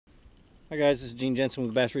Hi guys, this is Gene Jensen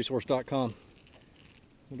with bassresource.com. I'm going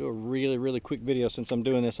to do a really quick video. Since I'm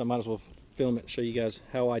doing this, I might as well film it and show you guys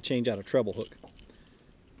how I change out a treble hook.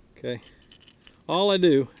 Okay, all I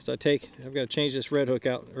do is I've got to change this red hook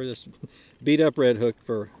out, or this beat up red hook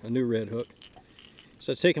for a new red hook.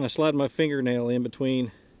 So I slide my fingernail in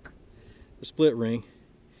between the split ring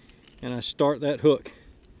and I start that hook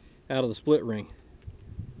out of the split ring.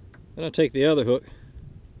 Then I take the other hook,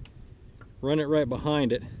 run it right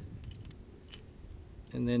behind it,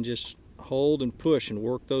 and then just hold and push and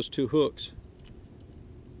work those two hooks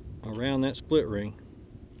around that split ring,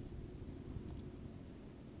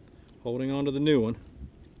 holding onto the new one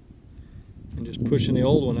and just pushing the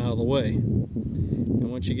old one out of the way.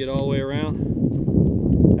 And once you get all the way around,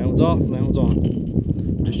 that one's off and that one's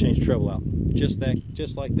on. Just change the treble out. Just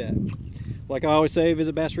like that. Like I always say,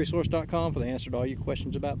 visit bassresource.com for the answer to all your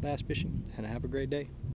questions about bass fishing, and have a great day.